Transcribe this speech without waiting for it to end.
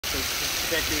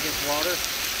protect you against water.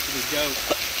 It'll be dope.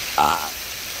 I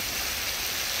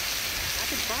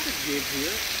can find a jig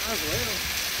here. Might as well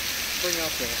bring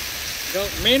out the goat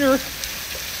minnow.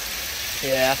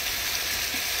 Yeah.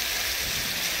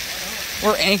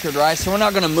 We're anchored, right? So we're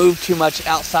not going to move too much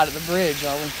outside of the bridge,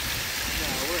 are we? No,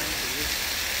 we're anchored.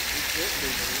 We should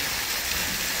be there.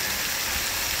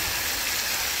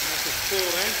 That's a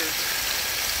full anchor.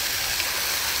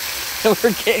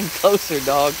 We're getting closer,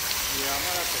 dog. Yeah, I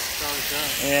might have to start it up.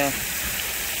 Yeah.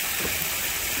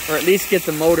 Or at least get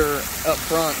the motor up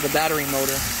front, the battery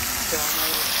motor.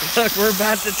 Look, we're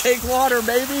about to take water,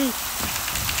 baby.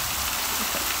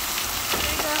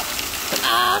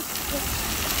 Ah!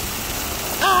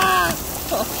 Ah!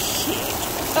 Oh, shit.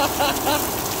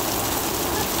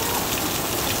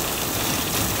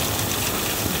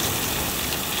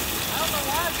 I don't know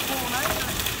why it's pulling anchor.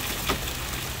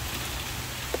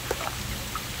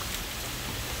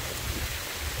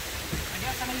 I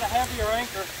guess I need a heavier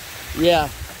anchor. Yeah.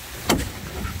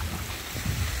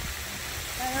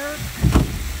 There.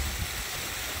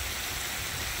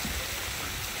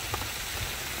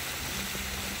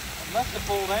 It must have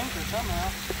pulled anchor somehow.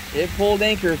 It pulled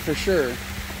anchor for sure.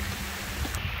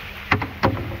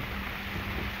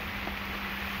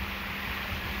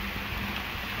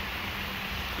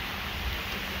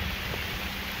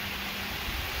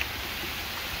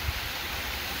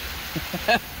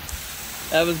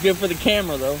 That was good for the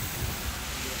camera, though.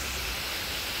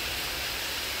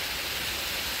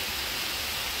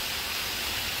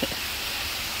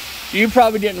 You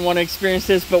probably didn't want to experience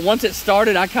this, but once it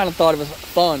started, I kind of thought it was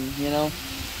fun, you know?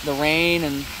 The rain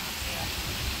and...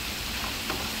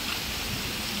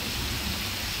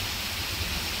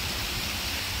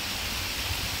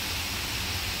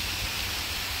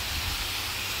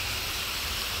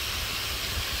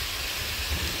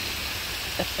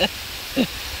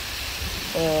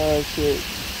 Oh, shit.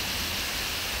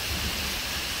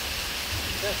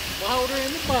 That's the motor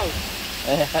in the boat.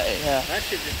 Yeah. That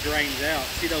shit just drains out.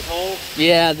 See those holes?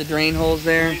 Yeah, the drain holes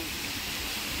there.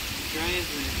 Drains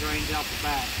and it drains out the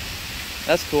back.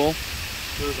 That's cool.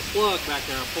 There's a plug back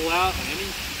there I pull out, and any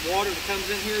water that comes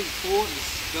in here, you pull it and it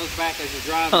just goes back as you're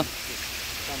driving. It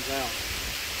just comes out.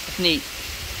 That's neat.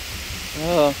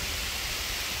 Oh.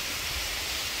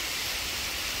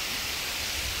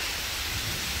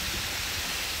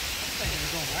 I think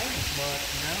it's gonna rain this much,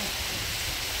 you know?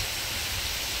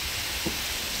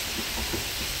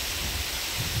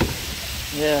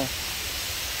 Yeah.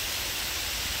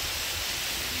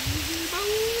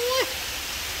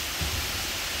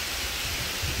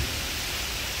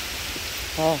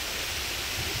 Oh.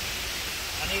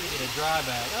 I need to get a dry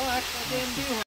bag. Oh, actually, I didn't do